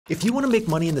If you want to make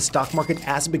money in the stock market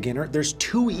as a beginner, there's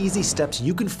 2 easy steps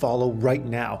you can follow right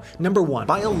now. Number 1,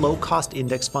 buy a low-cost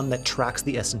index fund that tracks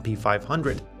the S&P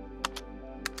 500.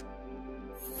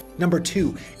 Number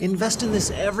 2, invest in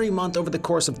this every month over the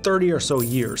course of 30 or so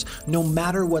years, no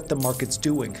matter what the market's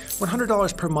doing.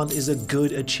 $100 per month is a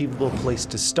good, achievable place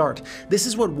to start. This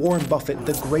is what Warren Buffett,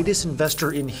 the greatest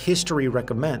investor in history,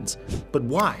 recommends. But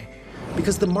why?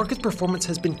 Because the market's performance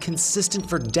has been consistent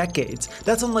for decades.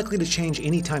 That's unlikely to change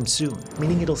anytime soon,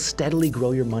 meaning it'll steadily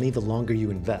grow your money the longer you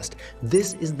invest.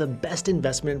 This is the best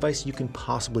investment advice you can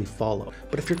possibly follow.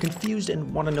 But if you're confused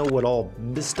and want to know what all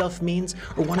this stuff means,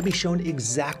 or want to be shown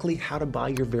exactly how to buy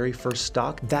your very first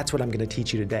stock, that's what I'm going to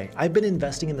teach you today. I've been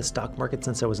investing in the stock market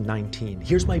since I was 19.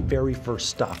 Here's my very first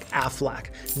stock, Aflac,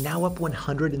 now up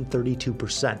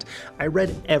 132%. I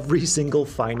read every single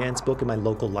finance book in my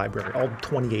local library, all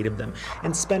 28 of them,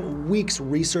 and spent weeks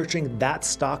researching that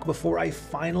stock before I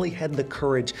finally had the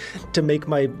courage to make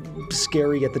my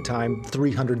scary at the time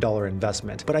 $300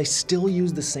 investment. But I still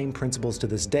use the same principles to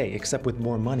this day, except with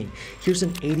more money. Here's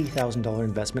an $80,000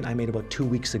 investment I made about 2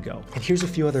 weeks ago. And here's a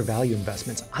few other value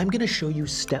investments. I'm going to show you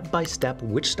step by step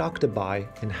which stock to buy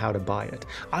and how to buy it.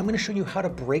 I'm going to show you how to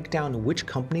break down which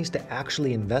companies to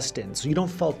actually invest in so you don't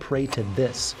fall prey to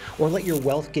this or let your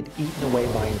wealth get eaten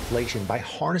away by inflation by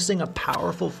harnessing a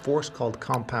powerful force called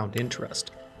compound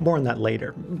interest. More on that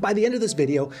later. By the end of this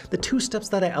video, the 2 steps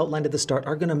that I outlined at the start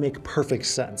are going to make perfect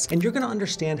sense, and you're going to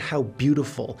understand how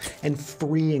beautiful and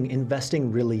freeing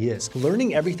investing really is.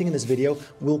 Learning everything in this video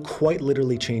will quite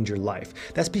literally change your life.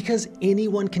 That's because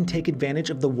anyone can take advantage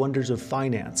of the wonders of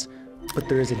finance. But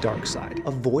there is a dark side.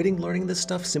 Avoiding learning this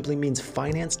stuff simply means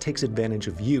finance takes advantage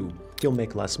of you. You'll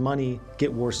make less money,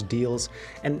 get worse deals,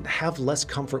 and have less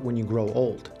comfort when you grow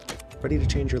old. Ready to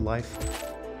change your life?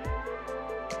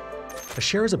 A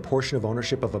share is a portion of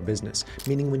ownership of a business,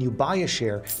 meaning when you buy a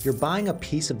share, you're buying a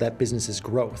piece of that business's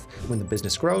growth. When the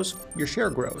business grows, your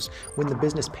share grows. When the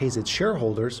business pays its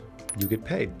shareholders, you get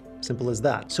paid. Simple as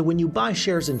that. So when you buy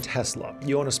shares in Tesla,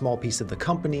 you own a small piece of the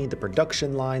company, the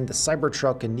production line, the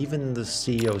Cybertruck, and even the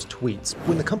CEO's tweets.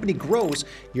 When the company grows,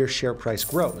 your share price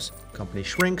grows. Company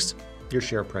shrinks, your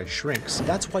share price shrinks.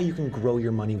 That's why you can grow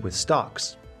your money with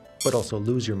stocks, but also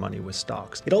lose your money with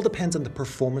stocks. It all depends on the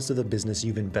performance of the business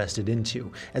you've invested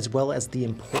into, as well as the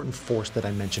important force that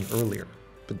I mentioned earlier.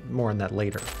 But more on that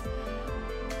later.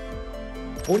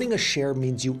 Owning a share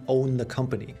means you own the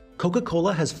company.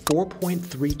 Coca-Cola has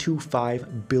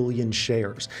 4.325 billion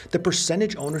shares. The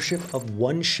percentage ownership of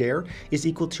one share is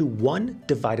equal to 1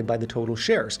 divided by the total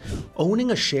shares.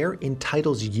 Owning a share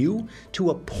entitles you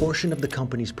to a portion of the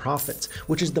company's profits,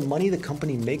 which is the money the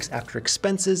company makes after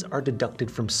expenses are deducted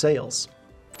from sales.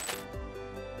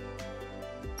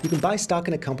 You can buy stock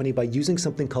in a company by using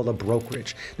something called a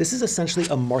brokerage. This is essentially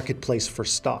a marketplace for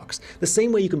stocks. The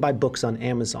same way you can buy books on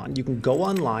Amazon. You can go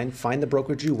online, find the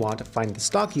brokerage you want, find the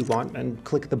stock you want, and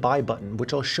click the buy button,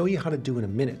 which I'll show you how to do in a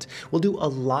minute. We'll do a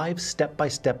live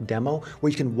step-by-step demo where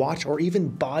you can watch or even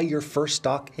buy your first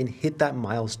stock and hit that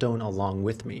milestone along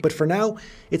with me. But for now,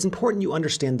 it's important you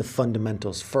understand the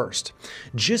fundamentals first.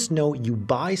 Just know you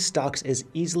buy stocks as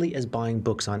easily as buying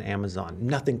books on Amazon.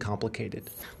 Nothing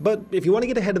complicated. But if you want to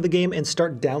get ahead of the game and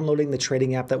start downloading the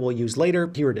trading app that we'll use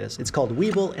later, here it is. It's called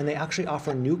Webull, and they actually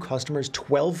offer new customers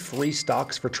 12 free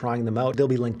stocks for trying them out. They'll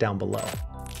be linked down below.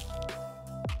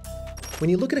 When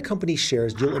you look at a company's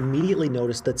shares, you'll immediately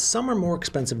notice that some are more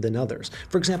expensive than others.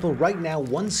 For example, right now,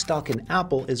 one stock in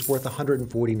Apple is worth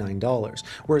 $149,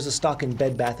 whereas a stock in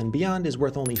Bed Bath & Beyond is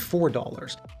worth only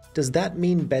 $4. Does that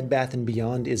mean Bed Bath &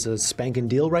 Beyond is a spanking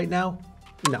deal right now?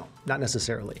 No, not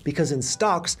necessarily. Because in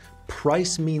stocks,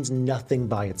 price means nothing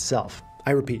by itself.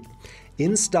 I repeat,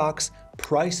 in stocks,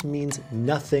 price means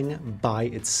nothing by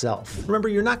itself. Remember,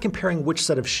 you're not comparing which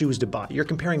set of shoes to buy. You're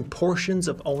comparing portions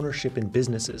of ownership in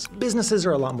businesses. Businesses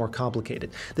are a lot more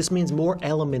complicated. This means more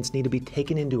elements need to be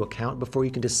taken into account before you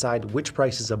can decide which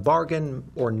price is a bargain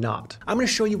or not. I'm going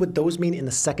to show you what those mean in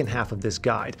the second half of this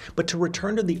guide. But to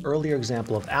return to the earlier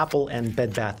example of Apple and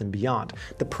Bed Bath & Beyond,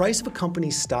 the price of a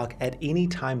company's stock at any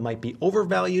time might be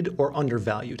overvalued or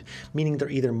undervalued, meaning they're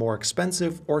either more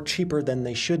expensive or cheaper than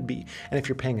they should be. And if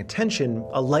you're paying attention,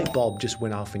 a light bulb just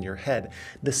went off in your head.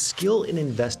 The skill in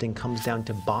investing comes down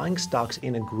to buying stocks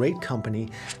in a great company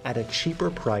at a cheaper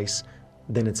price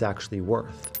than it's actually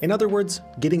worth. In other words,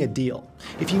 getting a deal.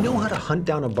 If you know how to hunt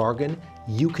down a bargain,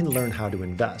 you can learn how to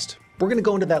invest. We're going to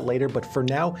go into that later, but for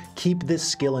now, keep this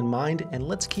skill in mind and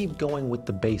let's keep going with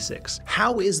the basics.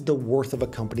 How is the worth of a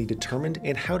company determined,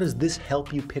 and how does this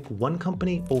help you pick one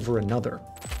company over another?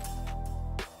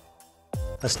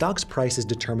 A stock's price is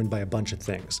determined by a bunch of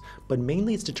things, but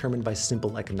mainly it's determined by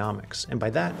simple economics, and by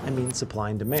that I mean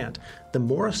supply and demand. The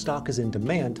more a stock is in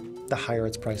demand, the higher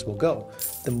its price will go.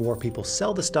 The more people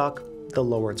sell the stock, the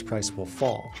lower its price will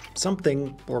fall.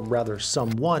 Something, or rather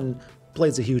someone,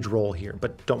 plays a huge role here,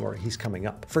 but don't worry, he's coming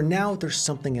up. For now, there's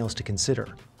something else to consider.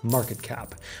 Market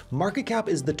cap. Market cap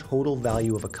is the total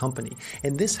value of a company,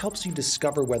 and this helps you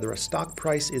discover whether a stock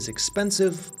price is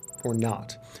expensive or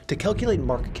not. To calculate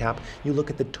market cap, you look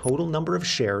at the total number of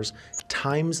shares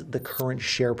times the current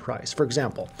share price. For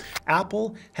example,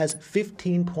 Apple has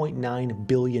 15.9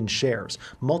 billion shares.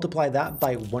 Multiply that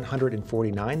by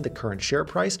 149, the current share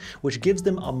price, which gives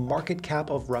them a market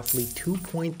cap of roughly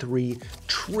 $2.3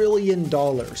 trillion.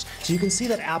 So you can see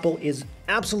that Apple is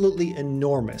absolutely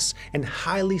enormous and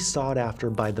highly sought after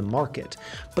by the market.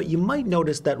 But you might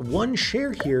notice that one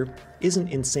share here isn't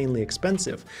insanely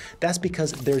expensive. That's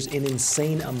because there's an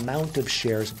insane amount of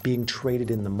shares being traded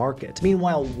in the market.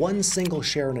 Meanwhile, one single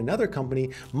share in another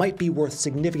company might be worth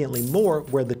significantly more,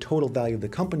 where the total value of the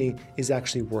company is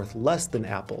actually worth less than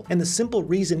Apple. And the simple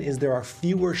reason is there are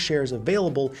fewer shares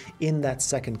available in that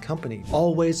second company.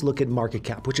 Always look at market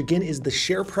cap, which again is the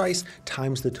share price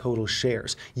times the total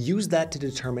shares. Use that to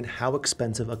determine how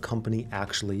expensive a company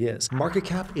actually is. Market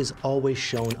cap is always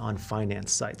shown on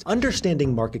finance sites.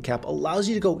 Understanding market cap allows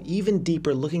you to go even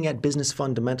deeper looking at business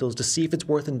fundamentals to see if it's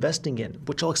worth investing in,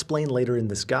 which I'll explain later in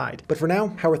this guide. But for now,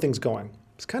 how are things going?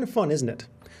 It's kind of fun, isn't it?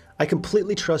 I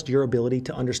completely trust your ability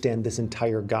to understand this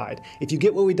entire guide. If you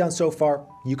get what we've done so far,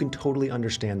 you can totally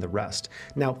understand the rest.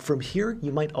 Now, from here,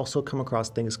 you might also come across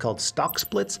things called stock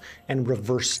splits and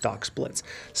reverse stock splits.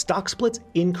 Stock splits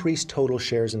increase total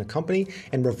shares in a company,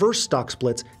 and reverse stock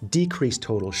splits decrease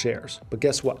total shares. But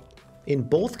guess what? In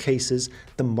both cases,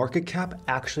 the market cap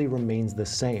actually remains the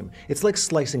same. It's like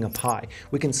slicing a pie.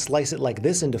 We can slice it like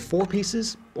this into 4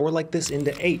 pieces or like this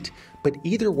into 8. But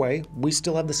either way, we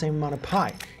still have the same amount of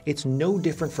pie. It's no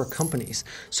different for companies.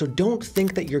 So don't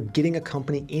think that you're getting a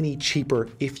company any cheaper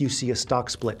if you see a stock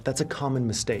split. That's a common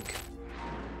mistake.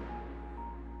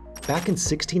 Back in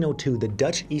 1602, the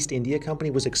Dutch East India Company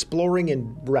was exploring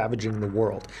and ravaging the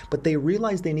world, but they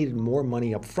realized they needed more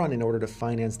money up front in order to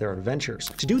finance their adventures.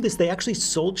 To do this, they actually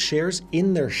sold shares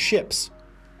in their ships.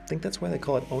 Think that's why they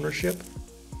call it ownership?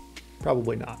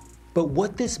 Probably not. But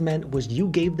what this meant was you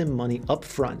gave them money up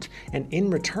front, and in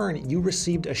return, you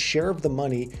received a share of the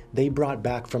money they brought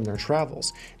back from their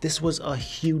travels. This was a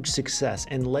huge success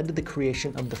and led to the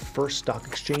creation of the first stock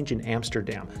exchange in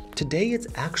Amsterdam. Today, it's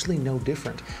actually no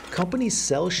different. Companies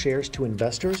sell shares to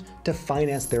investors to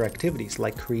finance their activities,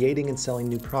 like creating and selling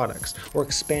new products or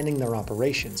expanding their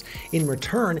operations. In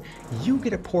return, you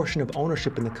get a portion of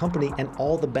ownership in the company and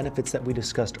all the benefits that we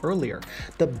discussed earlier.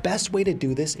 The best way to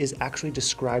do this is actually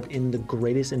described in the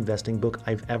greatest investing book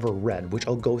I've ever read, which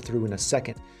I'll go through in a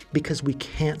second, because we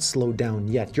can't slow down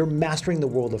yet. You're mastering the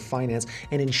world of finance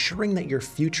and ensuring that your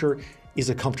future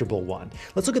is a comfortable one.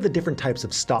 Let's look at the different types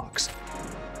of stocks.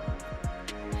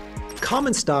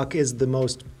 Common stock is the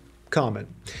most common.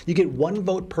 You get 1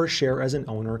 vote per share as an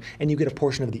owner, and you get a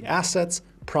portion of the assets,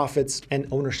 profits, and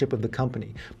ownership of the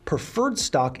company. Preferred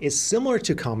stock is similar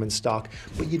to common stock,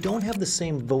 but you don't have the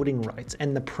same voting rights,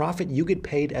 and the profit you get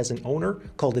paid as an owner,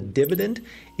 called a dividend,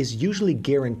 is usually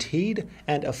guaranteed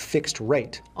and a fixed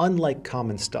rate, unlike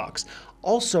common stocks.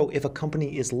 Also, if a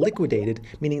company is liquidated,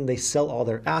 meaning they sell all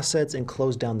their assets and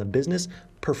close down the business,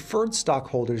 preferred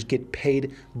stockholders get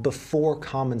paid before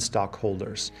common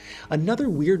stockholders. Another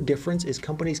weird difference is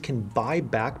companies can buy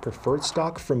back preferred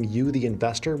stock from you, the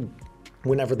investor,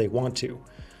 whenever they want to.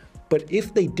 But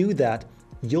if they do that,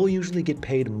 you'll usually get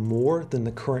paid more than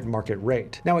the current market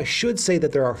rate. Now, I should say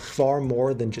that there are far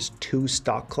more than just 2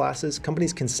 stock classes.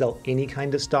 Companies can sell any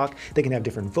kind of stock. They can have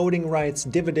different voting rights,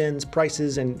 dividends,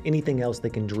 prices, and anything else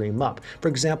they can dream up. For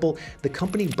example, the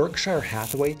company Berkshire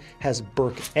Hathaway has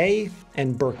Berk A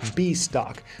and Berk B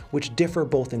stock, which differ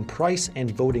both in price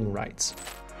and voting rights.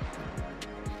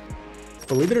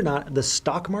 Believe it or not, the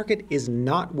stock market is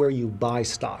not where you buy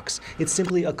stocks. It's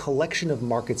simply a collection of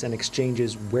markets and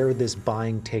exchanges where this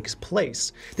buying takes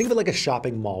place. Think of it like a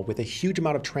shopping mall with a huge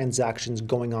amount of transactions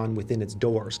going on within its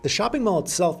doors. The shopping mall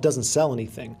itself doesn't sell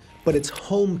anything, but it's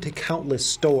home to countless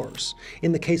stores.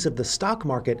 In the case of the stock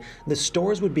market, the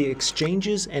stores would be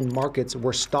exchanges and markets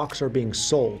where stocks are being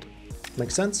sold.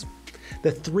 Make sense?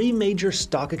 The 3 major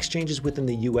stock exchanges within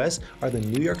the US are the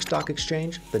New York Stock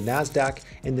Exchange, the NASDAQ,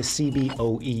 and the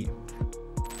CBOE.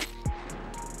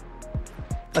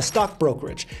 A stock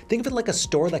brokerage. Think of it like a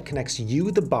store that connects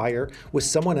you, the buyer, with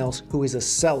someone else who is a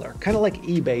seller, kind of like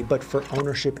eBay, but for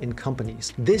ownership in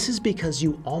companies. This is because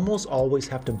you almost always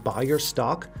have to buy your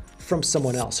stock from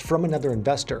someone else, from another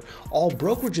investor. All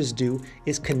brokerages do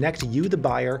is connect you, the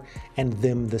buyer, and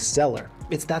them, the seller.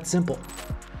 It's that simple.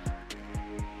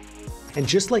 And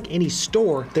just like any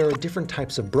store, there are different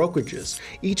types of brokerages.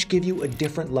 Each give you a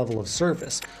different level of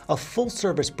service. A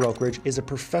full-service brokerage is a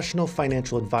professional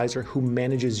financial advisor who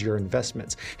manages your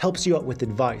investments, helps you out with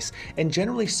advice, and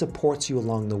generally supports you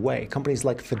along the way. Companies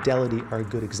like Fidelity are a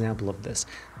good example of this.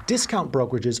 Discount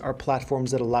brokerages are platforms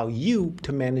that allow you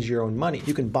to manage your own money.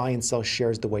 You can buy and sell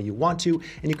shares the way you want to,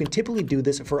 and you can typically do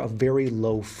this for a very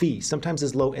low fee, sometimes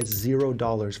as low as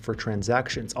 $0 for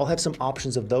transactions. I'll have some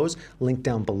options of those linked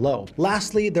down below.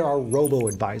 Lastly, there are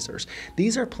robo-advisors.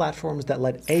 These are platforms that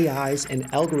let AIs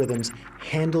and algorithms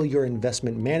handle your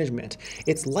investment management.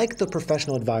 It's like the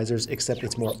professional advisors, except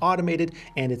it's more automated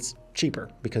and it's cheaper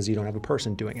because you don't have a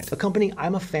person doing it. A company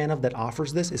I'm a fan of that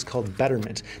offers this is called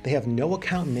Betterment. They have no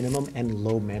account minimum and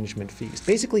low management fees.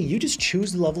 Basically, you just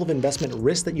choose the level of investment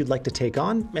risk that you'd like to take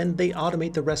on, and they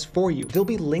automate the rest for you. They'll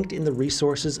be linked in the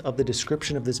resources of the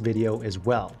description of this video as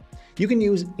well. You can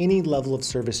use any level of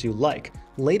service you like.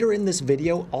 Later in this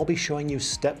video, I'll be showing you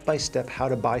step-by-step how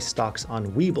to buy stocks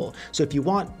on Webull. So if you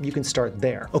want, you can start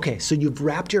there. Okay, so you've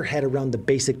wrapped your head around the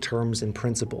basic terms and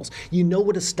principles. You know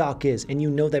what a stock is, and you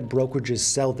know that brokerages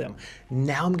sell them.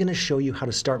 Now I'm gonna show you how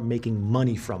to start making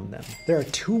money from them. There are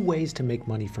two ways to make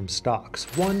money from stocks.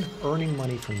 One, earning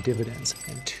money from dividends,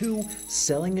 and two,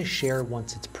 selling a share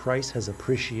once its price has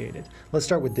appreciated. Let's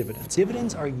start with dividends.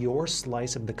 Dividends are your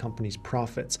slice of the company's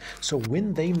profits. So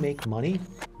when they make money,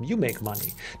 you make money.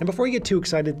 Now, before you get too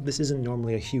excited, this isn't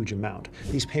normally a huge amount.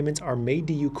 These payments are made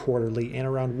to you quarterly and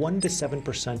around 1 to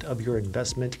 7% of your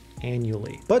investment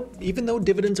annually. But even though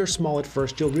dividends are small at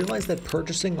first, you'll realize that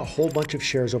purchasing a whole bunch of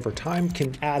shares over time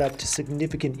can add up to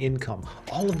significant income,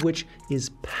 all of which is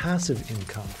passive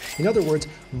income. In other words,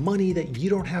 money that you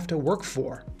don't have to work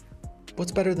for.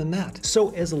 What's better than that? So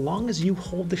as long as you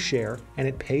hold the share and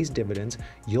it pays dividends,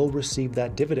 you'll receive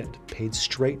that dividend paid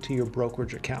straight to your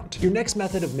brokerage account. Your next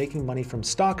method of making money from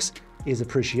stocks is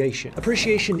appreciation.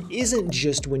 Appreciation isn't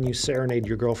just when you serenade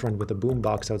your girlfriend with a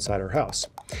boombox outside her house.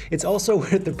 It's also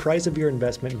when the price of your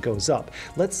investment goes up.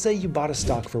 Let's say you bought a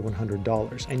stock for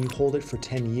 $100 and you hold it for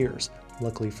 10 years.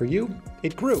 Luckily for you,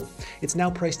 it grew. It's now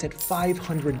priced at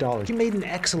 $500. You made an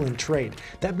excellent trade.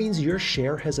 That means your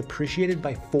share has appreciated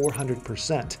by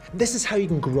 400%. This is how you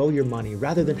can grow your money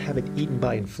rather than have it eaten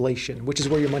by inflation, which is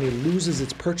where your money loses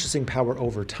its purchasing power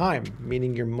over time,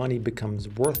 meaning your money becomes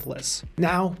worthless.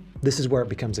 Now, this is where it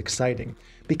becomes exciting.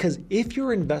 Because if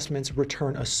your investments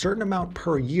return a certain amount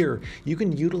per year, you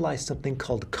can utilize something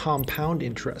called compound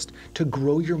interest to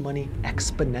grow your money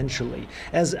exponentially.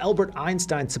 As Albert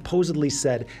Einstein supposedly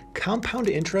said, compound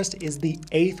interest is the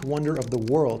 8th wonder of the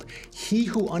world. He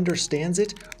who understands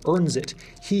it earns it.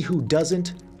 He who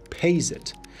doesn't pays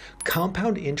it.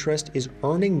 Compound interest is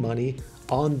earning money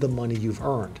on the money you've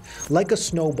earned. Like a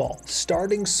snowball,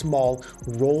 starting small,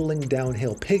 rolling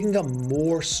downhill, picking up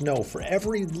more snow. For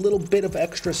every little bit of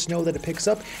extra snow that it picks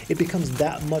up, it becomes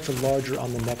that much larger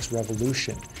on the next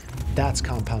revolution. That's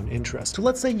compound interest. So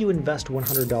let's say you invest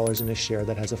 $100 in a share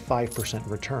that has a 5%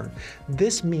 return.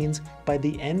 This means by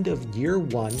the end of year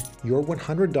one, your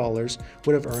 $100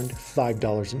 would have earned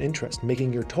 $5 in interest,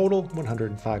 making your total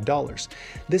 $105.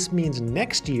 This means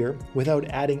next year, without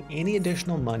adding any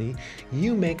additional money,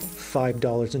 you make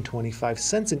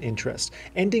 $5.25 in interest,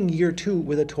 ending year two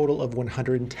with a total of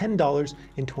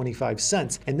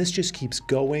 $110.25. And this just keeps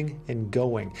going and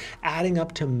going, adding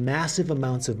up to massive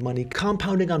amounts of money,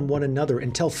 compounding on one another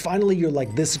until finally you're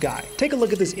like this guy. Take a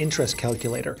look at this interest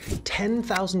calculator.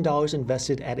 $10,000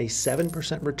 invested at a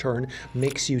 7% return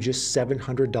makes you just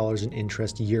 $700 in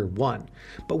interest year one.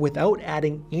 But without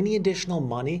adding any additional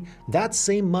money, that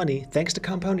same money, thanks to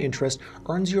compound interest,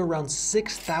 earns you around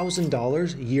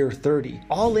 $6,000 year 30.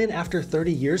 All in, after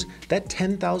 30 years, that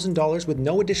 $10,000 with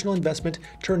no additional investment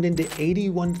turned into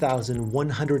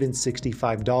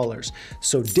 $81,165.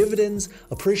 So dividends,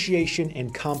 appreciation,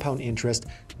 and compound interest,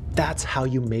 that's how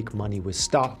you make money with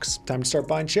stocks. Time to start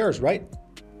buying shares, right?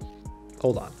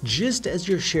 Hold on. Just as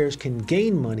your shares can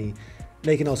gain money,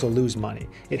 they can also lose money.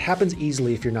 It happens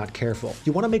easily if you're not careful.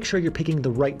 You want to make sure you're picking the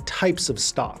right types of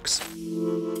stocks.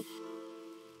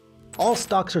 All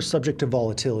stocks are subject to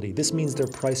volatility. This means their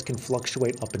price can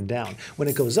fluctuate up and down. When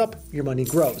it goes up, your money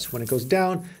grows. When it goes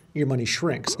down, your money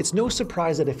shrinks. It's no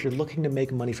surprise that if you're looking to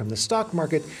make money from the stock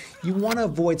market, you want to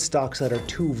avoid stocks that are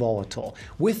too volatile.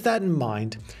 With that in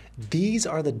mind, these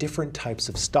are the different types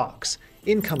of stocks.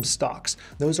 Income stocks,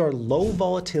 those are low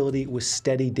volatility with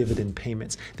steady dividend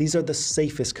payments. These are the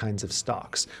safest kinds of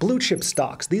stocks. Blue chip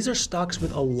stocks, these are stocks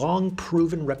with a long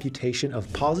proven reputation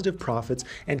of positive profits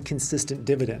and consistent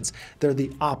dividends. They're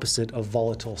the opposite of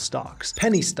volatile stocks.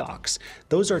 Penny stocks,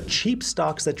 those are cheap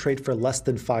stocks that trade for less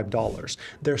than $5.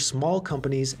 They're small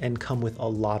companies and come with a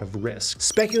lot of risk.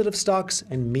 Speculative stocks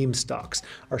and meme stocks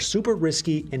are super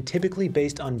risky and typically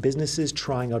based on businesses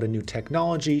trying out a new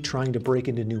technology, trying to break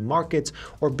into new markets,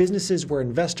 or businesses where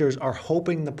investors are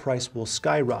hoping the price will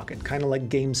skyrocket, kind of like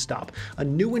GameStop. A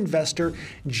new investor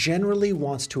generally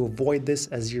wants to avoid this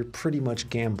as you're pretty much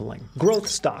gambling. Growth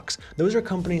stocks, those are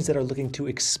companies that are looking to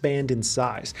expand in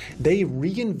size. They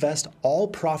reinvest all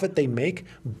profit they make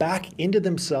back into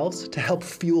themselves to help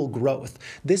fuel growth.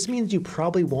 This means you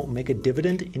probably won't make a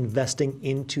dividend investing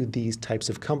into these types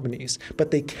of companies, but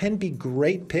they can be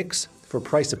great picks for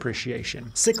price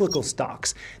appreciation. Cyclical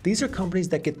stocks. These are companies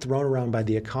that get thrown around by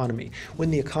the economy.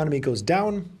 When the economy goes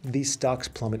down, these stocks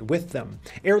plummet with them.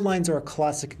 Airlines are a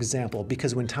classic example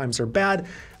because when times are bad,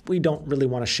 we don't really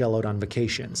want to shell out on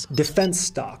vacations. Defense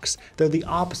stocks, they're the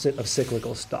opposite of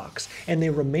cyclical stocks, and they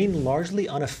remain largely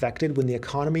unaffected when the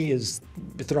economy is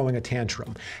throwing a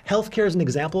tantrum. Healthcare is an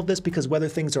example of this because whether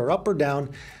things are up or down,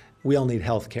 we all need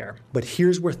healthcare. But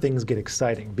here's where things get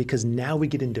exciting because now we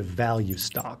get into value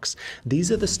stocks.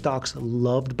 These are the stocks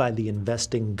loved by the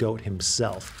investing goat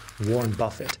himself, Warren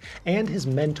Buffett, and his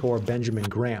mentor, Benjamin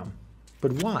Graham.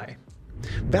 But why?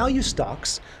 Value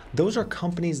stocks, those are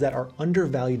companies that are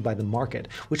undervalued by the market,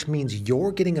 which means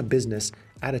you're getting a business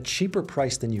at a cheaper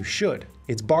price than you should.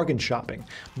 It's bargain shopping.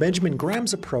 Benjamin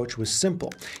Graham's approach was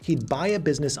simple. He'd buy a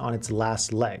business on its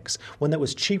last legs, one that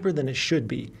was cheaper than it should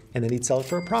be, and then he'd sell it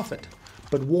for a profit.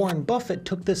 But Warren Buffett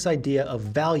took this idea of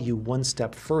value one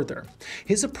step further.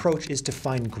 His approach is to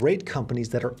find great companies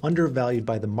that are undervalued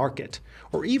by the market,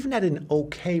 or even at an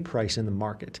okay price in the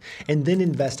market, and then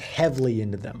invest heavily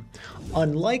into them.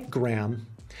 Unlike Graham,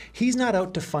 he's not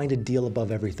out to find a deal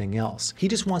above everything else. He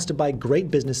just wants to buy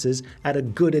great businesses at a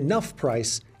good enough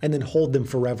price and then hold them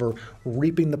forever,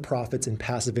 reaping the profits and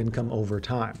passive income over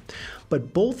time.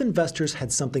 But both investors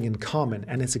had something in common,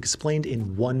 and it's explained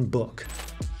in one book.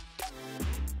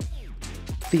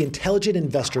 The Intelligent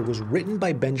Investor was written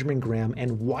by Benjamin Graham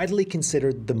and widely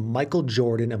considered the Michael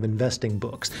Jordan of investing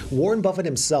books. Warren Buffett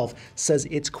himself says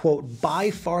it's, quote,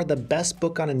 by far the best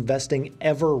book on investing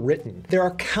ever written. There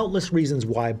are countless reasons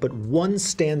why, but one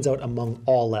stands out among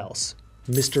all else.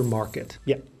 Mr. Market.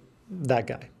 Yeah, that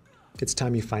guy. It's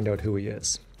time you find out who he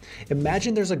is.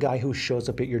 Imagine there's a guy who shows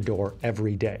up at your door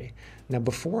every day. Now,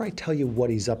 before I tell you what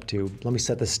he's up to, let me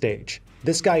set the stage.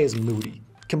 This guy is moody.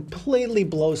 Completely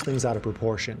blows things out of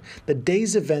proportion. The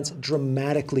day's events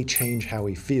dramatically change how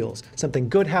he feels. Something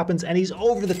good happens and he's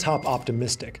over the top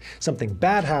optimistic. Something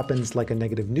bad happens, like a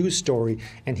negative news story,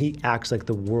 and he acts like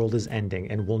the world is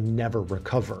ending and will never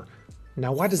recover.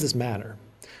 Now, why does this matter?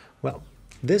 Well,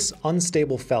 this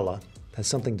unstable fella has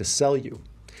something to sell you.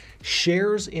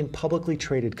 Shares in publicly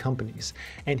traded companies,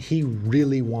 and he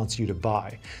really wants you to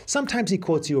buy. Sometimes he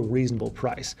quotes you a reasonable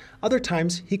price. Other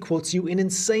times he quotes you an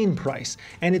insane price,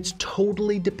 and it's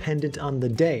totally dependent on the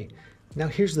day. Now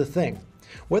here's the thing.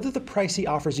 Whether the price he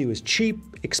offers you is cheap,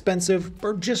 expensive,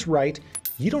 or just right,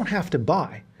 you don't have to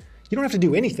buy. You don't have to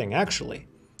do anything, actually.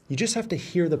 You just have to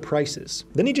hear the prices.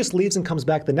 Then he just leaves and comes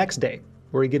back the next day,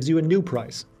 where he gives you a new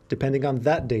price, depending on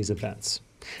that day's events.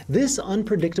 This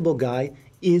unpredictable guy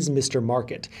is Mr.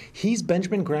 Market. He's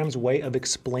Benjamin Graham's way of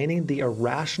explaining the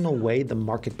irrational way the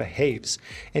market behaves.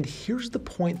 And here's the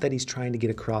point that he's trying to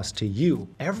get across to you.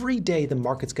 Every day the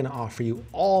market's going to offer you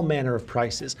all manner of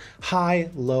prices, high,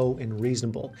 low, and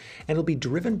reasonable. And it'll be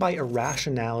driven by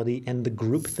irrationality and the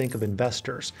groupthink of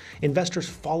investors. Investors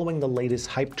following the latest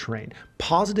hype train,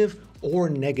 positive or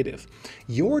negative.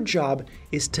 Your job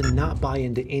is to not buy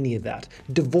into any of that.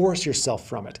 Divorce yourself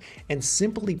from it and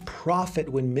simply profit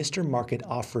when Mr. Market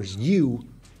offers you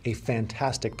a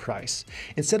fantastic price.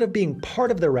 Instead of being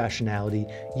part of the irrationality,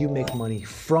 you make money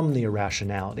from the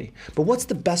irrationality. But what's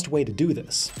the best way to do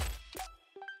this?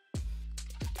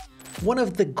 One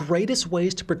of the greatest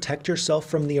ways to protect yourself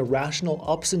from the irrational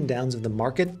ups and downs of the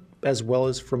market, as well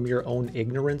as from your own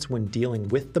ignorance when dealing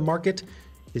with the market,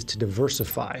 is to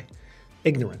diversify.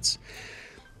 Ignorance.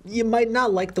 You might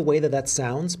not like the way that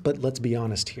sounds, but let's be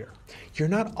honest here. You're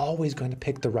not always going to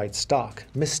pick the right stock.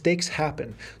 Mistakes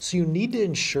happen, so you need to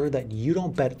ensure that you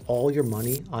don't bet all your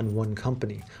money on one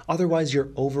company. Otherwise, you're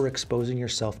overexposing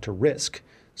yourself to risk.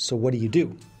 So what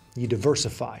do? You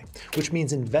diversify, which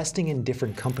means investing in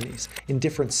different companies, in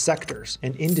different sectors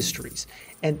and industries,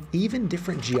 and even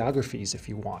different geographies if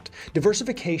you want.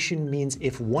 Diversification means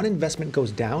if one investment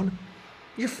goes down,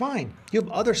 you're fine. You have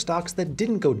other stocks that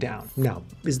didn't go down. Now,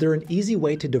 is there an easy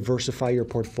way to diversify your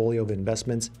portfolio of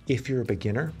investments if you're a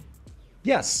beginner?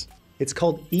 Yes, it's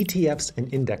called ETFs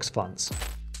and index funds.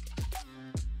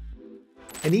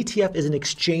 An ETF is an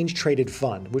exchange-traded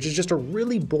fund, which is just a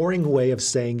really boring way of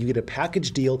saying you get a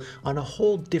package deal on a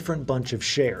whole different bunch of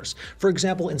shares. For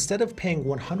example, instead of paying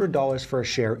 $100 for a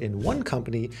share in one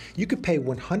company, you could pay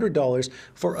 $100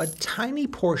 for a tiny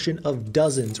portion of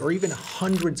dozens or even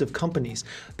hundreds of companies.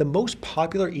 The most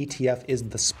popular ETF is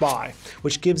the SPY,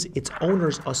 which gives its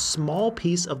owners a small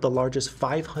piece of the largest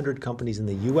 500 companies in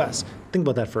the US. Think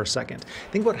about that for a second.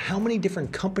 Think about how many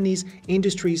different companies,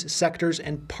 industries, sectors,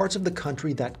 and parts of the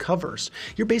country that covers.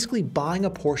 You're basically buying a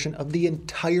portion of the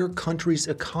entire country's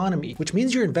economy, which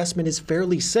means your investment is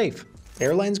fairly safe.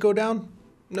 Airlines go down?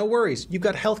 No worries, you've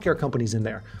got healthcare companies in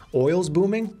there. Oil's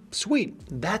booming? Sweet,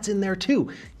 that's in there too.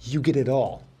 You get it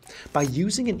all. By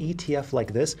using an ETF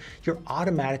like this, you're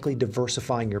automatically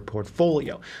diversifying your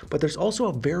portfolio. But there's also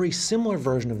a very similar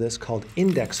version of this called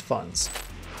index funds.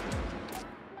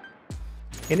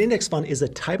 An index fund is a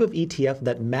type of ETF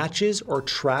that matches or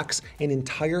tracks an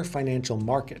entire financial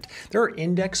market. There are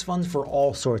index funds for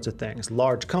all sorts of things: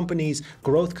 large companies,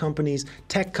 growth companies,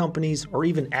 tech companies, or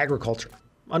even agriculture,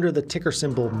 under the ticker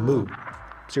symbol MOO.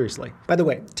 Seriously. By the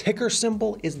way, ticker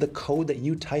symbol is the code that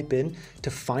you type in to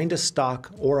find a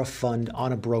stock or a fund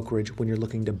on a brokerage when you're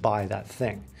looking to buy that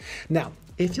thing. Now,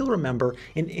 if you'll remember,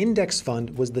 an index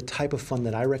fund was the type of fund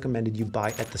that I recommended you buy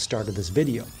at the start of this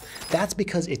video. That's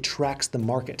because it tracks the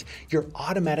market. You're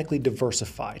automatically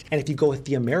diversified. And if you go with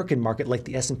the American market like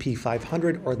the S&P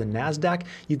 500 or the NASDAQ,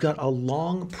 you've got a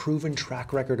long proven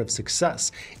track record of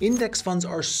success. Index funds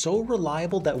are so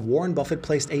reliable that Warren Buffett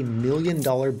placed $1 million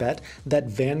bet that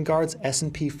Vanguard's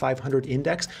S&P 500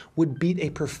 index would beat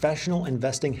a professional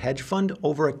investing hedge fund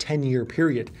over a 10-year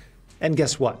period. And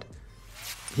guess what?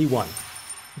 He won.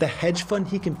 The hedge fund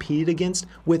he competed against,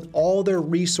 with all their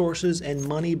resources and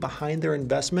money behind their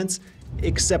investments,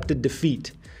 accepted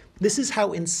defeat. This is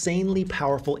how insanely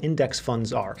powerful index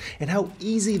funds are and how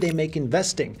easy they make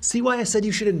investing. See why I said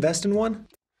you should invest in one?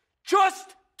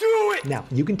 Just do it! Now,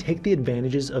 you can take the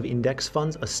advantages of index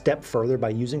funds a step further by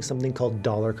using something called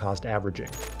dollar cost averaging.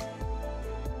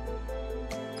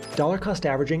 Dollar cost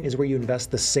averaging is where you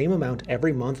invest the same amount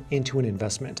every month into an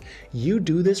investment. You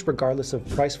do this regardless of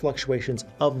price fluctuations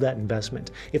of that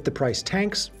investment. If the price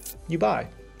tanks, you buy.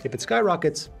 If it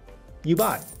skyrockets, you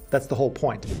buy. That's the whole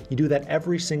point. You do that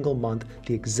every single month,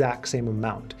 the exact same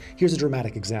amount. Here's a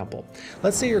dramatic example.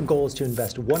 Let's say your goal is to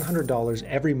invest $100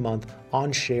 every month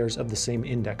on shares of the same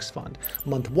index fund.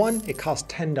 Month 1, it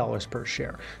costs $10 per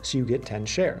share, so you get 10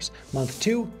 shares. Month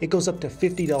 2, it goes up to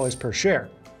 $50 per share,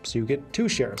 so you get 2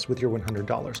 shares with your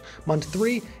 $100. Month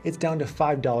 3, it's down to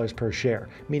 $5 per share,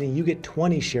 meaning you get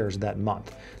 20 shares that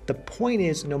month. The point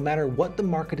is, no matter what the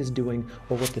market is doing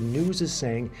or what the news is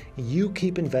saying, you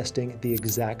keep investing the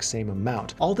exact same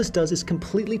amount. All this does is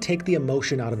completely take the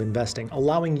emotion out of investing,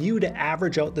 allowing you to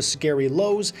average out the scary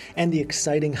lows and the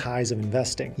exciting highs of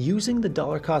investing. Using the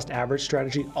dollar cost average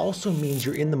strategy also means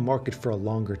you're in the market for a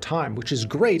longer time, which is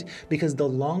great because the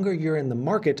longer you're in the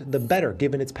market, the better,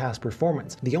 given its past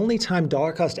performance. The only time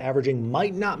dollar cost averaging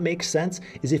might not make sense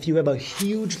is if you have a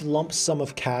huge lump sum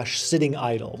of cash sitting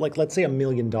idle, like let's say $1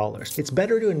 million. It's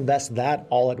better to invest that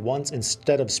all at once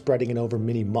instead of spreading it over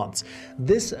many months.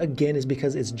 This again is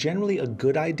because it's generally a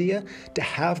good idea to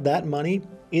have that money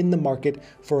in the market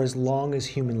for as long as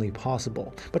humanly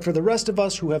possible. But for the rest of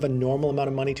us who have a normal amount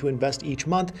of money to invest each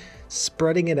month,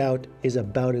 spreading it out is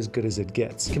about as good as it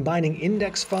gets. Combining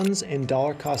index funds and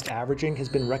dollar cost averaging has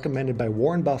been recommended by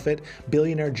Warren Buffett,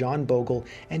 billionaire John Bogle,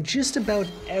 and just about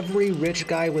every rich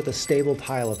guy with a stable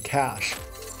pile of cash.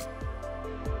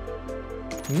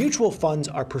 Mutual funds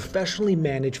are professionally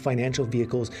managed financial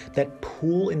vehicles that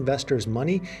pool investors'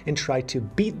 money and try to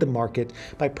beat the market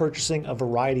by purchasing a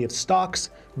variety of stocks,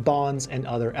 bonds, and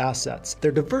other assets.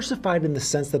 They're diversified in the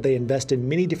sense that they invest in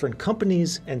many different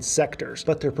companies and sectors,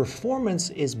 but their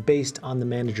performance is based on the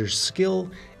manager's skill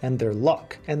and their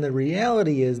luck. And the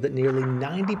reality is that nearly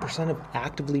 90% of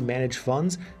actively managed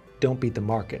funds don't beat the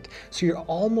market. So you're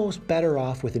almost better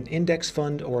off with an index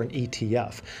fund or an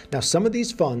ETF. Now, some of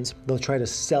these funds, they'll try to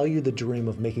sell you the dream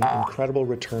of making incredible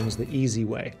returns the easy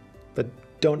way, but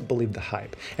don't believe the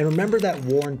hype. And remember that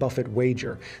Warren Buffett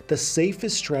wager. The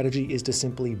safest strategy is to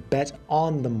simply bet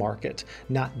on the market,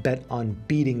 not bet on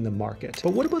beating the market.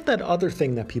 But what about that other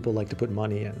thing that people like to put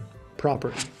money in?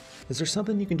 Property. Is there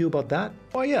something you can do about that?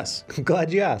 Oh yes, I'm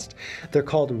glad you asked. They're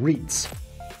called REITs.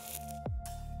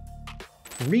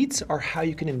 REITs are how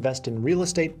you can invest in real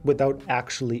estate without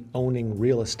actually owning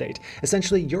real estate.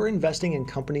 Essentially, you're investing in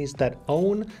companies that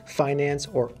own, finance,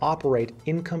 or operate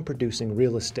income-producing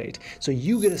real estate. So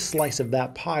you get a slice of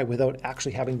that pie without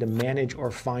actually having to manage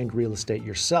or find real estate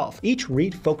yourself. Each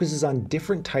REIT focuses on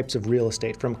different types of real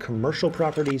estate, from commercial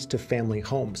properties to family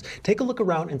homes. Take a look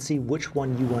around and see which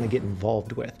one you want to get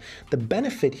involved with. The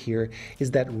benefit here is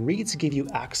that REITs give you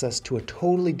access to a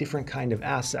totally different kind of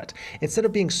asset. Instead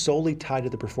of being solely tied to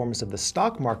the performance of the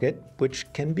stock market,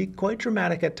 which can be quite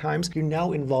dramatic at times, you're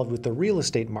now involved with the real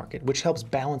estate market, which helps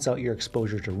balance out your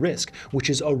exposure to risk, which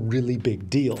is a really big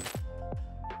deal.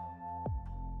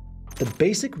 The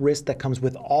basic risk that comes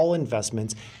with all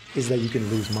investments is that you can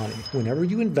lose money. Whenever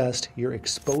you invest, you're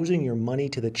exposing your money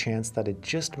to the chance that it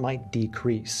just might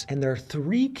decrease. And there are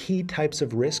three key types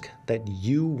of risk that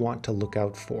you want to look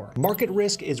out for. Market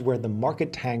risk is where the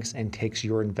market tanks and takes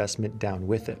your investment down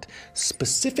with it.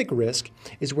 Specific risk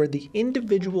is where the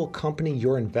individual company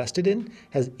you're invested in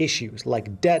has issues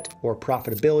like debt or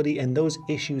profitability, and those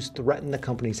issues threaten the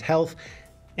company's health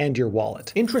and your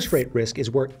wallet. Interest rate risk is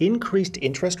where increased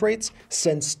interest rates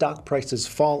send stock prices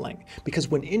falling, because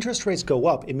when interest rates go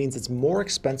up, it means it's more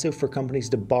expensive for companies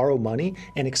to borrow money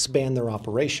and expand their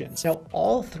operations. Now,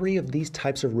 all three of these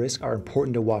types of risk are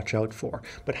important to watch out for,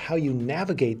 but how you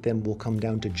navigate them will come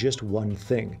down to just one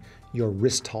thing: your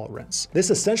risk tolerance. This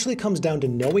essentially comes down to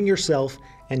knowing yourself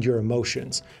and your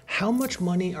emotions. How much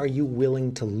money are you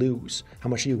willing to lose? How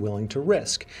much are you willing to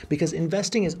risk? Because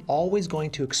investing is always going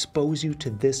to expose you to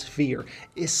this fear,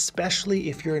 especially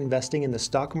if you're investing in the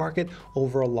stock market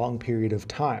over a long period of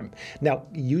time. Now,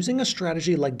 using a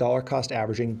strategy like dollar cost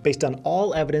averaging, based on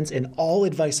all evidence and all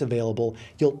advice available,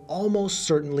 you'll almost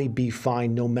certainly be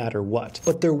fine no matter what.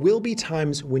 But there will be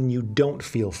times when you don't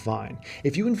feel fine.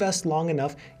 If you invest long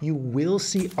enough, you will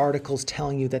see articles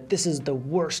telling you that this is the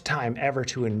worst time ever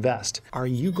to invest. Are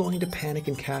you going to panic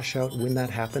and cash out when that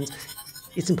happens?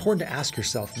 It's important to ask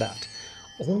yourself that.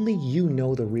 Only you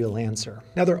know the real answer.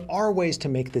 Now, there are ways to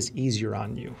make this easier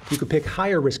on you. You could pick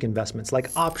higher risk investments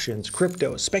like options,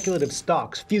 crypto, speculative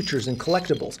stocks, futures, and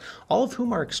collectibles, all of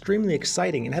whom are extremely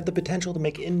exciting and have the potential to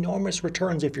make enormous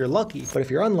returns if you're lucky. But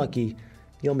if you're unlucky,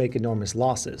 you'll make enormous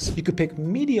losses. You could pick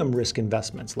medium risk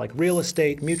investments like real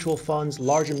estate, mutual funds,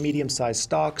 large and medium-sized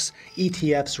stocks,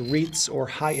 ETFs, REITs, or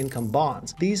high-income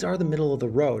bonds. These are the middle of the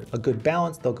road. A good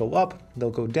balance, they'll go up,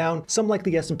 they'll go down. Some, like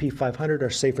the S&P 500,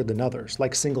 are safer than others,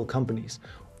 like single companies.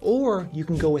 Or you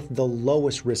can go with the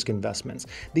lowest risk investments.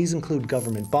 These include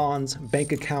government bonds,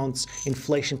 bank accounts,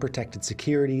 inflation-protected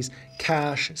securities,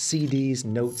 cash, CDs,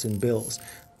 notes, and bills.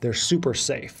 They're super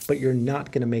safe, but you're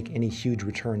not going to make any huge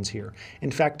returns here. In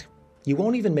fact, you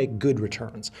won't even make good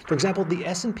returns. For example, the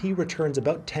S&P returns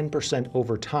about 10%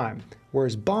 over time,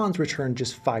 whereas bonds return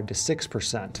just 5 to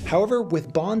 6%. However,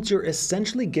 with bonds, you're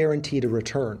essentially guaranteed a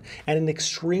return and an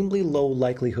extremely low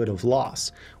likelihood of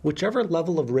loss. Whichever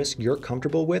level of risk you're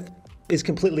comfortable with is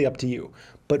completely up to you.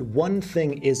 But one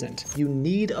thing isn't. You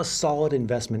need a solid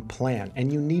investment plan,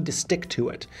 and you need to stick to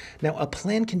it. Now, a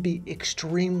plan can be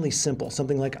extremely simple.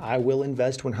 Something like, I will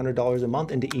invest $100 a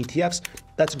month into ETFs.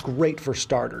 That's great for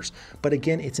starters. But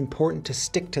again, it's important to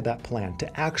stick to that plan,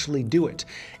 to actually do it.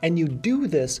 And you do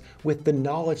this with the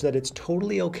knowledge that it's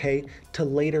totally okay to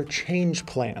later change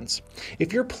plans.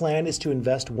 If your plan is to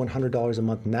invest $100 a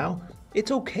month now,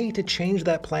 it's okay to change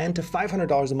that plan to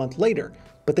 $500 a month later,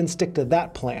 but then stick to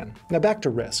that plan. Now, back to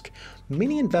risk.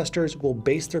 Many investors will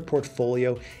base their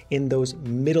portfolio in those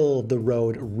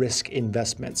middle-of-the-road risk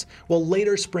investments, while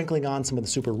later sprinkling on some of the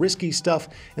super risky stuff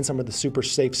and some of the super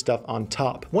safe stuff on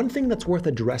top. One thing that's worth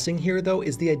addressing here, though,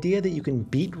 is the idea that you can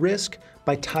beat risk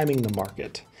by timing the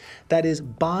market. That is,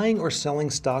 buying or selling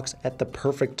stocks at the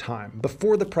perfect time,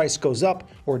 before the price goes up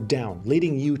or down,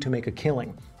 leading you to make a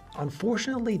killing.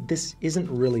 Unfortunately, this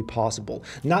isn't really possible,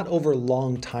 not over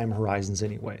long time horizons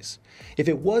anyways. If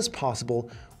it was possible,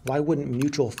 why wouldn't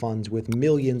mutual funds with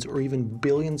millions or even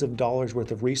billions of dollars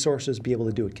worth of resources be able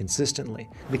to do it consistently?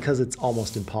 Because it's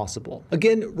almost impossible.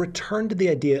 Again, return to the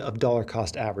idea of dollar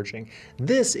cost averaging.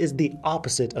 This is the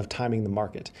opposite of timing the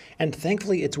market, and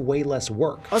thankfully it's way less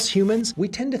work. Us humans, we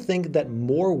tend to think that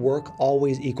more work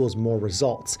always equals more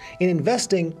results. In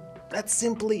investing, that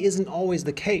simply isn't always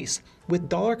the case. With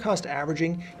dollar cost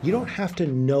averaging, you don't have to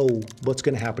know what's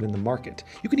going to happen in the market.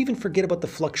 You can even forget about the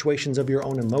fluctuations of your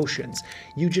own emotions.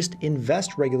 You just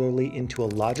invest regularly into a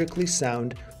logically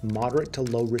sound, moderate to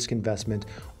low risk investment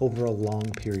over a long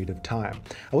period of time.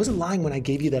 I wasn't lying when I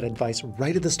gave you that advice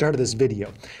right at the start of this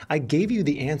video. I gave you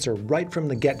the answer right from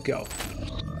the get-go.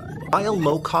 Buy a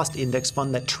low-cost index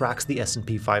fund that tracks the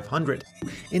S&P 500.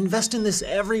 Invest in this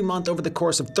every month over the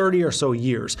course of 30 or so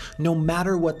years, no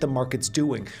matter what the market's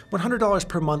doing. $100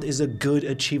 per month is a good,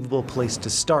 achievable place to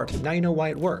start. Now you know why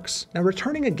it works. Now,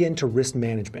 returning again to risk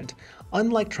management,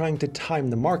 unlike trying to time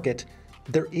the market,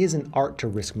 there is an art to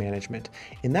risk management,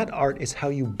 and that art is how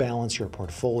you balance your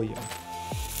portfolio.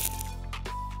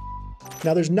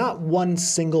 Now, there's not one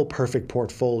single perfect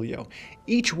portfolio.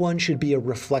 Each one should be a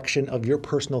reflection of your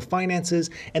personal finances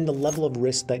and the level of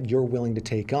risk that you're willing to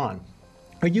take on.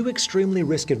 Are you extremely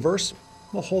risk adverse?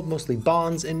 Well, hold mostly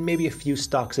bonds and maybe a few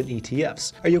stocks and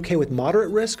ETFs. Are you okay with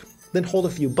moderate risk? Then hold a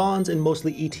few bonds and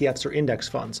mostly ETFs or index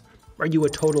funds. Are you a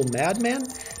total madman?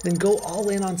 Then go all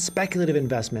in on speculative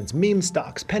investments, meme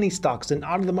stocks, penny stocks, and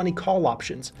out-of-the-money call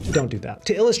options. Don't do that.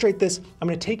 To illustrate this, I'm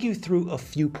going to take you through a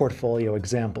few portfolio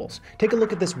examples. Take a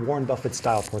look at this Warren Buffett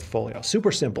style portfolio.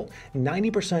 Super simple.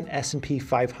 90% S&P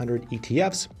 500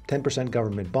 ETFs, 10%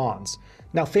 government bonds.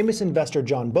 Now, famous investor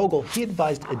John Bogle, he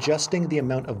advised adjusting the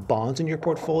amount of bonds in your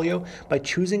portfolio by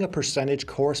choosing a percentage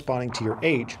corresponding to your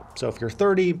age. So if you're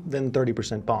 30, then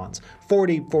 30% bonds,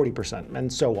 40, 40%,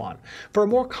 and so on. For a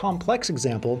more complex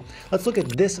example, let's look at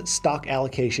this stock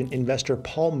allocation investor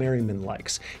Paul Merriman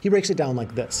likes. He breaks it down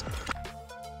like this.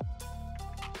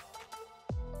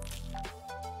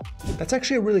 That's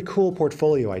actually a really cool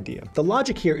portfolio idea. The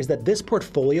logic here is that this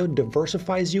portfolio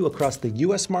diversifies you across the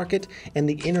US market and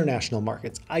the international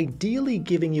markets, ideally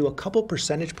giving you a couple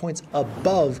percentage points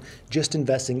above just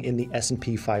investing in the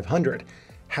S&P 500.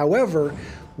 However,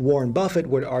 Warren Buffett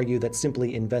would argue that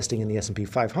simply investing in the S&P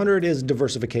 500 is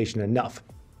diversification enough.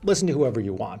 Listen to whoever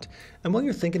you want. And while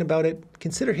you're thinking about it,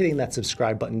 consider hitting that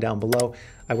subscribe button down below.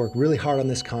 I work really hard on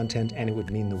this content and it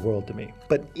would mean the world to me.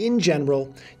 But in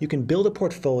general, you can build a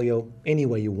portfolio any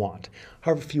way you want.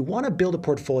 However, if you want to build a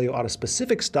portfolio out of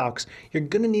specific stocks, you're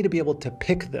going to need to be able to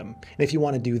pick them. And if you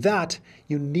want to do that,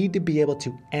 you need to be able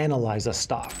to analyze a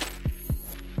stock.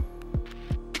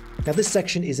 Now, this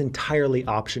section is entirely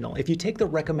optional. If you take the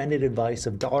recommended advice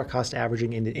of dollar cost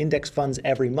averaging into index funds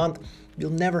every month, you'll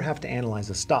never have to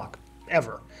analyze a stock,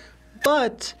 ever.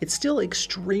 But it's still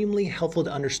extremely helpful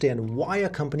to understand why a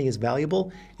company is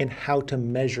valuable and how to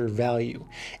measure value.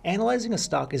 Analyzing a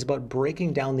stock is about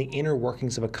breaking down the inner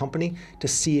workings of a company to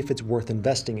see if it's worth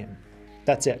investing in.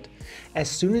 That's it. As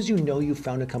soon as you know you've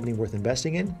found a company worth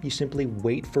investing in, you simply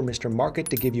wait for Mr. Market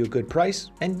to give you a good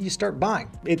price and you start buying.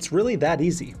 It's really that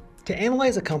easy. To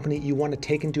analyze a company, you want to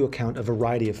take into account a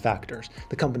variety of factors: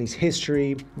 the company's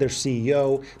history, their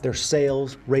CEO, their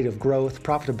sales, rate of growth,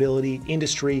 profitability,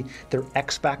 industry, their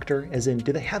X factor, as in,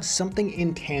 do they have something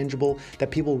intangible that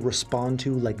people respond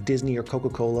to like Disney or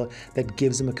Coca-Cola that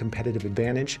gives them a competitive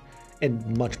advantage?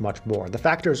 And much, much more. The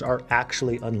factors are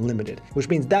actually unlimited, which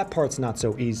means that part's not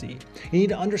so easy. You need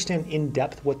to understand in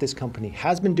depth what this company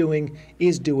has been doing,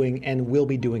 is doing, and will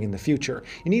be doing in the future.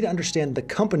 You need to understand the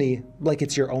company like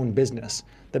it's your own business.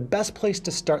 The best place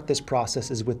to start this process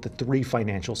is with the 3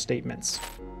 financial statements.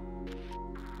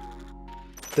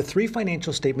 The 3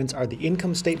 financial statements are the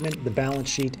income statement, the balance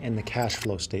sheet, and the cash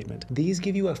flow statement. These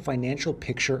give you a financial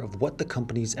picture of what the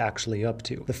company's actually up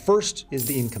to. The first is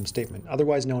the income statement,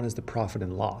 otherwise known as the profit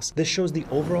and loss. This shows the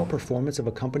overall performance of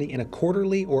a company in a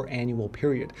quarterly or annual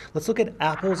period. Let's look at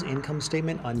Apple's income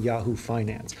statement on Yahoo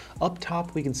Finance. Up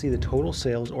top, we can see the total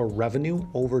sales or revenue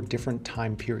over different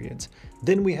time periods.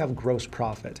 Then we have gross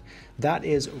profit. That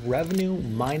is revenue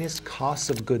minus costs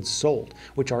of goods sold,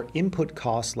 which are input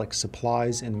costs like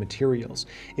supplies and materials.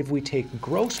 If we take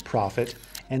gross profit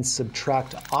and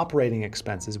subtract operating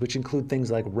expenses, which include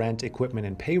things like rent, equipment,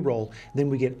 and payroll, then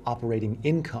we get operating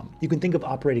income. You can think of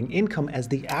operating income as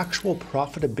the actual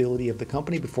profitability of the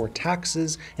company before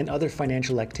taxes and other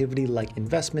financial activity like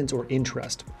investments or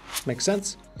interest. Make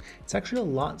sense? It's actually a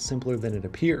lot simpler than it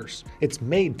appears. It's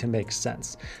made to make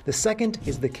sense. The second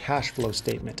is the cash flow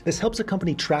statement. This helps a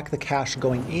company track the cash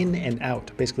going in and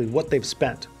out, basically what they've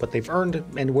spent, what they've earned,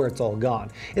 and where it's all gone.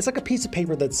 It's like a piece of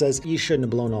paper that says, you shouldn't have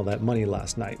blown all that money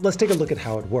last night. Let's take a look at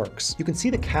how it works. You can see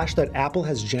the cash that Apple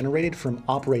has generated from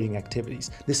operating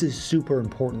activities. This is super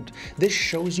important. This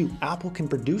shows you Apple can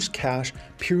produce cash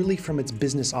purely from its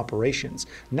business operations.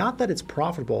 Not that it's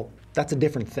profitable, that's a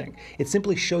different thing. It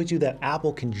simply shows you that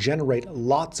Apple can generate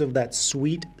lots of that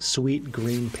sweet, sweet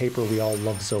green paper we all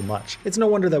love so much. It's no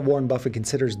wonder that Warren Buffett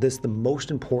considers this the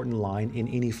most important line in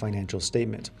any financial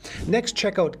statement. Next,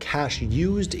 check out cash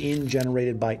used in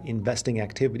generated by investing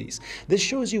activities. This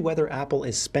shows you whether Apple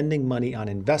is spending money on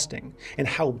investing and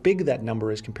how big that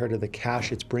number is compared to the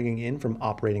cash it's bringing in from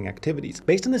operating activities.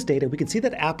 Based on this data, we can see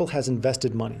that Apple has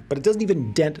invested money, but it doesn't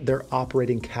even dent their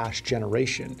operating cash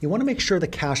generation. You want to make sure the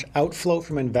cash outflow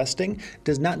from investing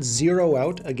does not zero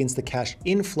out against the cash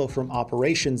inflow from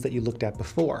operations that you looked at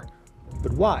before.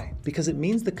 But why? Because it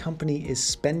means the company is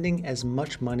spending as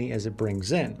much money as it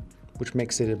brings in, which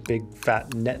makes it a big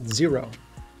fat net zero.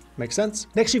 Make sense?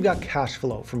 Next, you've got cash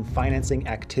flow from financing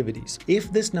activities.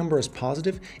 If this number is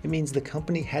positive, it means the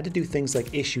company had to do things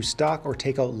like issue stock or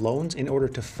take out loans in order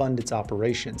to fund its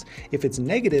operations. If it's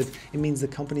negative, it means the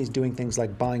company is doing things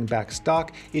like buying back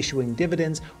stock, issuing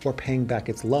dividends, or paying back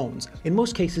its loans. In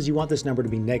most cases, you want this number to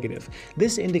be negative.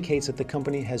 This indicates that the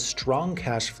company has strong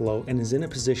cash flow and is in a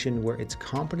position where it's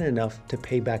competent enough to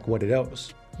pay back what it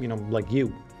owes. Like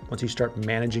you. Once you start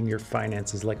managing your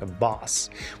finances like a boss.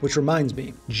 Which reminds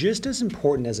me, just as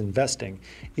important as investing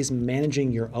is managing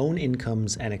your own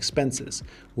incomes and expenses,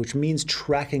 which means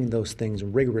tracking those things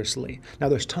rigorously. Now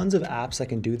there's tons of apps that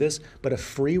can do this, but a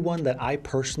free one that I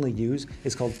personally use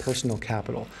is called Personal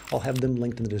Capital. I'll have them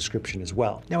linked in the description as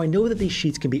well. Now I know that these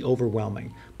sheets can be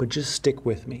overwhelming, but just stick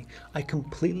with me. I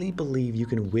completely believe you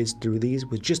can whiz through these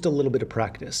with just a little bit of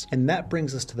practice. And that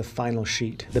brings us to the final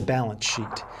sheet, the balance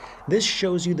sheet. This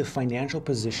shows you the financial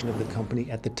position of the company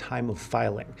at the time of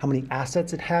filing, how many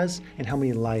assets it has, and how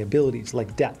many liabilities,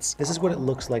 like debts. This is what it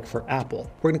looks like for Apple.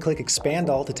 We're gonna click Expand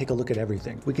All to take a look at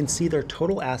everything. We can see their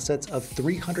total assets of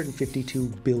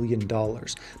 $352 billion.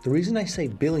 The reason I say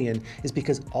billion is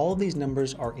because all of these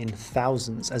numbers are in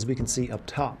thousands, as we can see up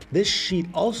top. This sheet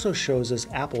also shows us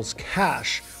Apple's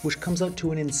cash, which comes out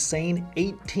to an insane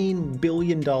 $18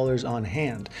 billion on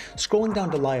hand. Scrolling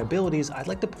down to liabilities, I'd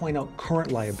like to point out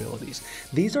current liabilities.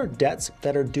 These are debts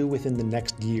that are due within the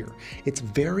next year. It's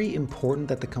very important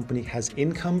that the company has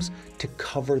incomes to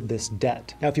cover this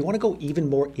debt. Now, if you want to go even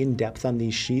more in depth on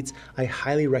these sheets, I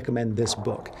highly recommend this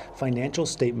book, Financial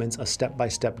Statements, a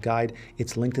Step-by-Step Guide.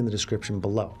 It's linked in the description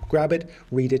below. Grab it,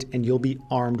 read it, and you'll be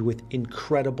armed with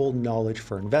incredible knowledge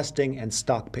for investing and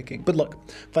stock picking. But look,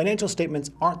 financial statements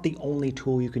aren't the only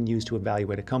tool you can use to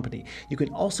evaluate a company. You can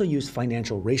also use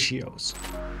financial ratios.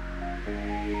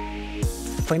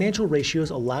 Financial ratios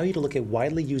allow you to look at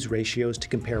widely used ratios to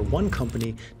compare one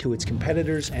company to its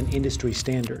competitors and industry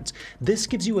standards. This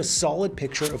gives you a solid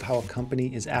picture of how a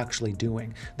company is actually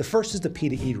doing. The first is the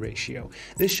P/E ratio.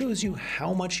 This shows you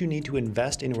how much you need to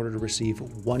invest in order to receive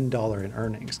 $1 in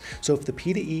earnings. So if the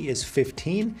P/E is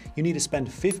 15, you need to spend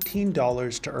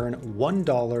 $15 to earn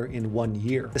 $1 in 1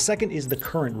 year. The second is the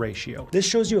current ratio. This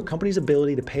shows you a company's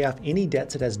ability to pay off any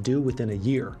debts it has due within a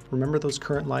year. Remember those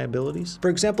current liabilities? For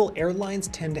example, airlines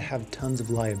tend to have tons of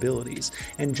liabilities,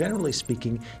 and generally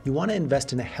speaking, you want to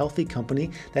invest in a healthy company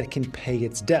that can pay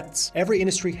its debts. Every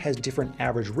industry has different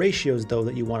average ratios though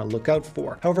that you want to look out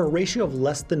for. However, a ratio of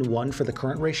less than 1 for the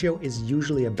current ratio is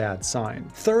usually a bad sign.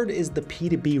 Third is the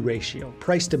P/B ratio,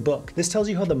 price to book. This tells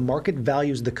you how the market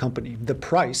values the company, the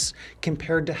price,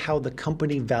 compared to how the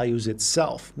company values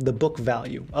itself, the book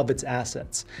value of its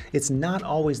assets. It's not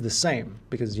always the same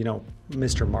because,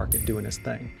 Mr. Market doing his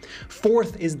thing.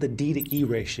 Fourth is the D/E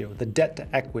ratio, the debt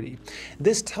to equity.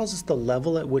 This tells us the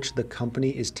level at which the company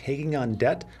is taking on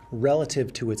debt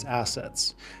relative to its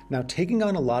assets. Now, taking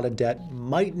on a lot of debt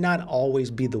might not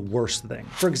always be the worst thing.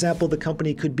 For example, the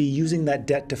company could be using that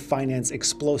debt to finance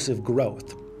explosive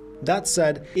growth. That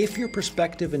said, if your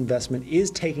prospective investment is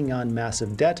taking on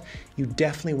massive debt, you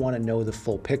definitely want to know the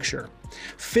full picture.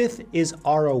 Fifth is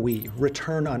ROE,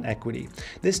 return on equity.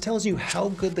 This tells you how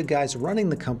good the guys running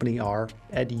the company are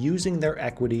at using their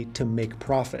equity to make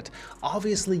profit.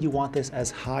 Obviously, you want this as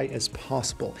high as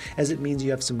possible, as it means you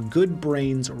have some good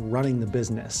brains running the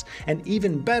business. And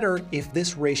even better if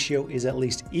this ratio is at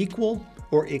least equal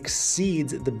or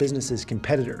exceeds the business's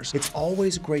competitors. It's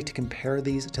always great to compare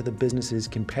these to the business's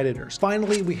competitors.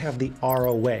 Finally, we have the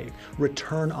ROA,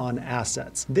 return on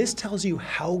assets. This tells you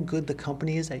how good the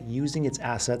company is at using its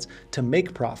assets to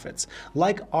make profits.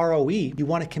 Like ROE, you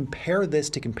want to compare this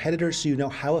to competitors so you know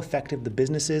how effective the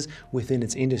business is within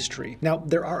its industry. Now,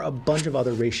 there are a bunch of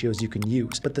other ratios you can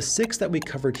use, but the 6 that we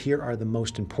covered here are the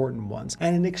most important ones.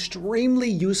 And an extremely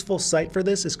useful site for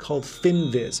this is called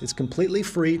FinViz. It's completely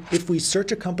free. If we search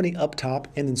a company up top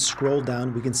and then scroll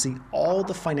down, we can see all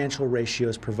the financial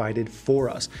ratios provided for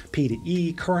us.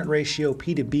 P/E, current ratio,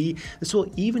 P/B. This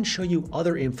will even show you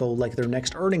other info like their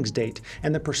next earnings date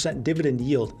and the percent dividend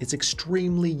yield. It's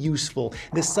extremely useful.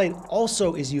 This site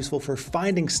also is useful for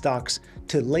finding stocks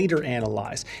to later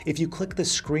analyze. If you click the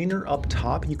screener up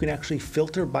top, you can actually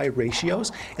filter by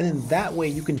ratios, and then that way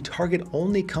you can target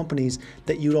only companies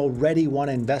that you'd already want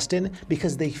to invest in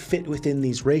because they fit within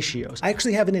these ratios. I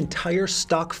actually have an entire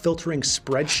stock filtering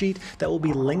spreadsheet that will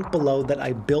be linked below that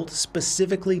I built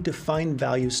specifically to find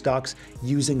value stocks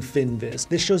using FinViz.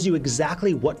 This shows you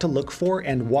exactly what to look for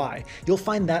and why. You'll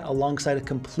find that alongside a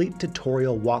complete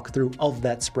tutorial walkthrough of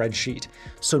that spreadsheet.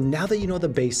 So now that you know the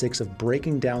basics of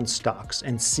breaking down stocks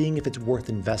and seeing if it's worth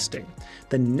investing,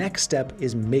 the next step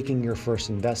is making your first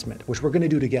investment, which we're going to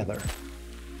do together.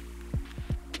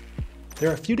 There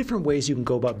are a few different ways you can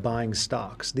go about buying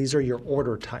stocks. These are your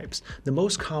order types. The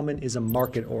most common is a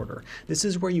market order. This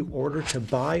is where you order to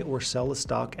buy or sell a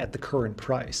stock at the current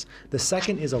price. The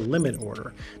second is a limit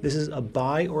order. This is a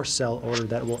buy or sell order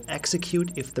that will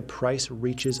execute if the price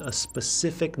reaches a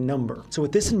specific number. So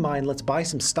with this in mind, let's buy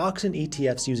some stocks and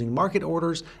ETFs using market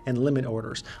orders and limit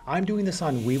orders. I'm doing this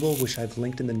on Webull, which I've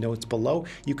linked in the notes below.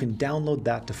 You can download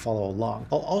that to follow along.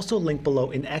 I'll also link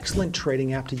below an excellent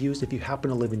trading app to use if you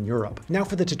happen to live in Europe. Now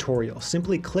for the tutorial,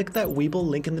 simply click that Webull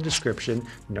link in the description,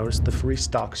 notice the free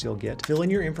stocks you'll get, fill in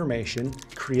your information,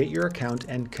 create your account,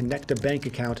 and connect a bank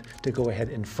account to go ahead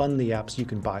and fund the app so you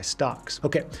can buy stocks.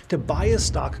 Okay, to buy a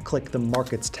stock, click the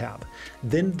Markets tab,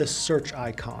 then the search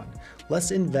icon.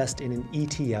 Let's invest in an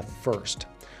ETF first.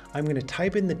 I'm going to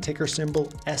type in the ticker symbol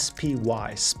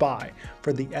SPY, SPY,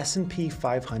 for the S&P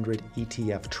 500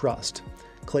 ETF Trust.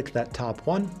 Click that top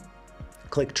one,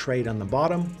 click Trade on the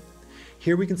bottom.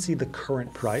 Here we can see the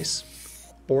current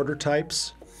price, order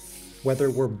types, whether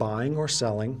we're buying or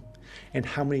selling, and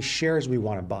how many shares we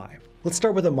want to buy. Let's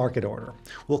start with a market order.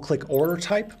 We'll click Order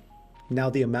Type,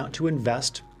 now the amount to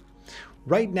invest.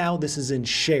 Right now this is in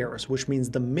shares, which means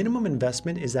the minimum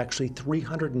investment is actually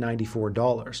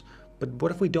 $394. But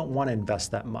what if we don't want to invest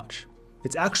that much?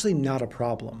 It's actually not a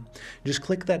problem. Just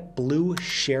click that blue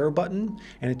share button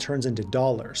and it turns into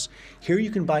dollars. Here you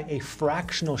can buy a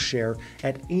fractional share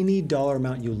at any dollar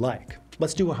amount you like.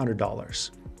 Let's do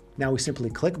 $100. Now we simply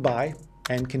click buy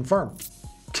and confirm.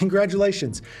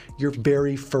 Congratulations, your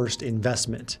very first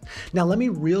investment. Now let me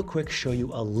real quick show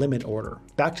you a limit order.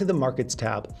 Back to the Markets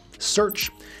tab, search.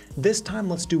 This time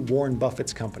let's do Warren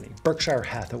Buffett's company, Berkshire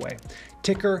Hathaway,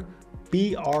 ticker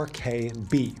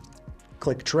BRKB.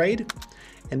 Click Trade.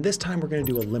 And this time we're going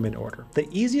to do a limit order. The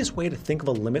easiest way to think of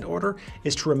a limit order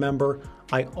is to remember,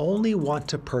 I only want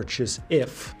to purchase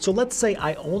if. So let's say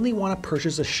I only want to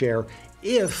purchase a share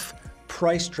if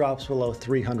price drops below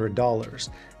 $300.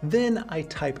 Then I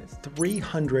type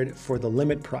 300 for the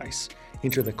limit price,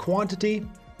 enter the quantity,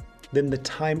 then the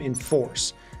time in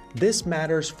force. This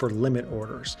matters for limit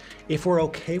orders. If we're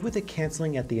okay with it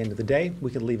canceling at the end of the day, we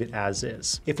can leave it as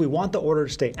is. If we want the order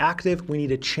to stay active, we need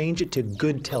to change it to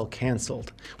good till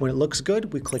canceled. When it looks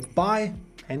good, we click buy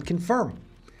and confirm.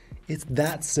 It's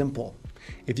that simple.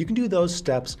 If you can do those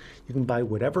steps, you can buy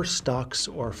whatever stocks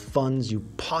or funds you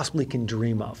possibly can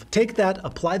dream of. Take that,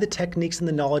 apply the techniques and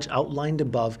the knowledge outlined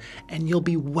above, and you'll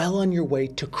be well on your way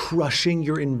to crushing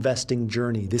your investing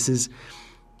journey.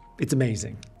 It's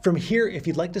amazing. From here, if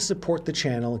you'd like to support the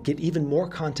channel, get even more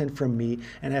content from me,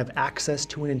 and have access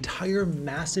to an entire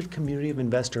massive community of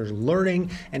investors learning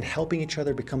and helping each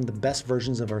other become the best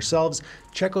versions of ourselves,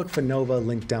 check out Finova,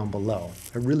 link down below.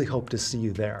 I really hope to see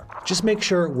you there. Just make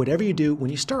sure, whatever you do, when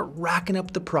you start racking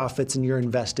up the profits in your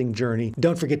investing journey,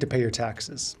 don't forget to pay your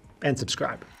taxes and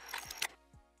subscribe.